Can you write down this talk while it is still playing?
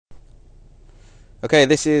Okay,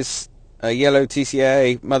 this is a yellow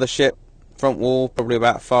TCA mothership, front wall, probably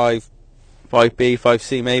about 5B,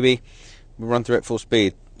 5C maybe. We'll run through it full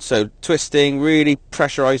speed. So twisting, really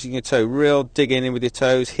pressurizing your toe, real digging in with your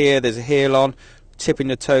toes. Here there's a heel on, tipping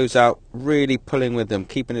the toes out, really pulling with them,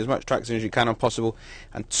 keeping as much traction as you can on possible,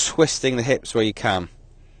 and twisting the hips where you can.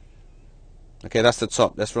 Okay, that's the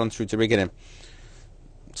top. Let's run through to beginning.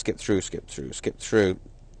 Skip through, skip through, skip through.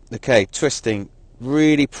 Okay, twisting,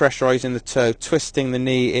 really pressurizing the toe, twisting the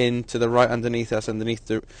knee in to the right underneath us, underneath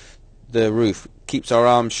the roof. Keeps our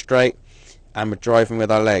arms straight, and we're driving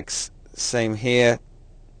with our legs. Same here,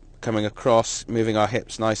 coming across, moving our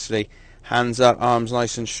hips nicely. Hands up, arms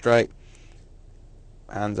nice and straight.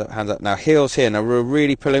 Hands up, hands up. Now heels here. Now we're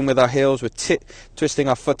really pulling with our heels. We're twisting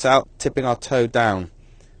our foot out, tipping our toe down.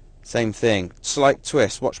 Same thing. Slight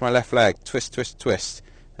twist. Watch my left leg. Twist, twist, twist,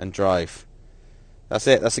 and drive. That's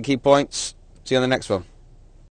it. That's the key points. See you on the next one.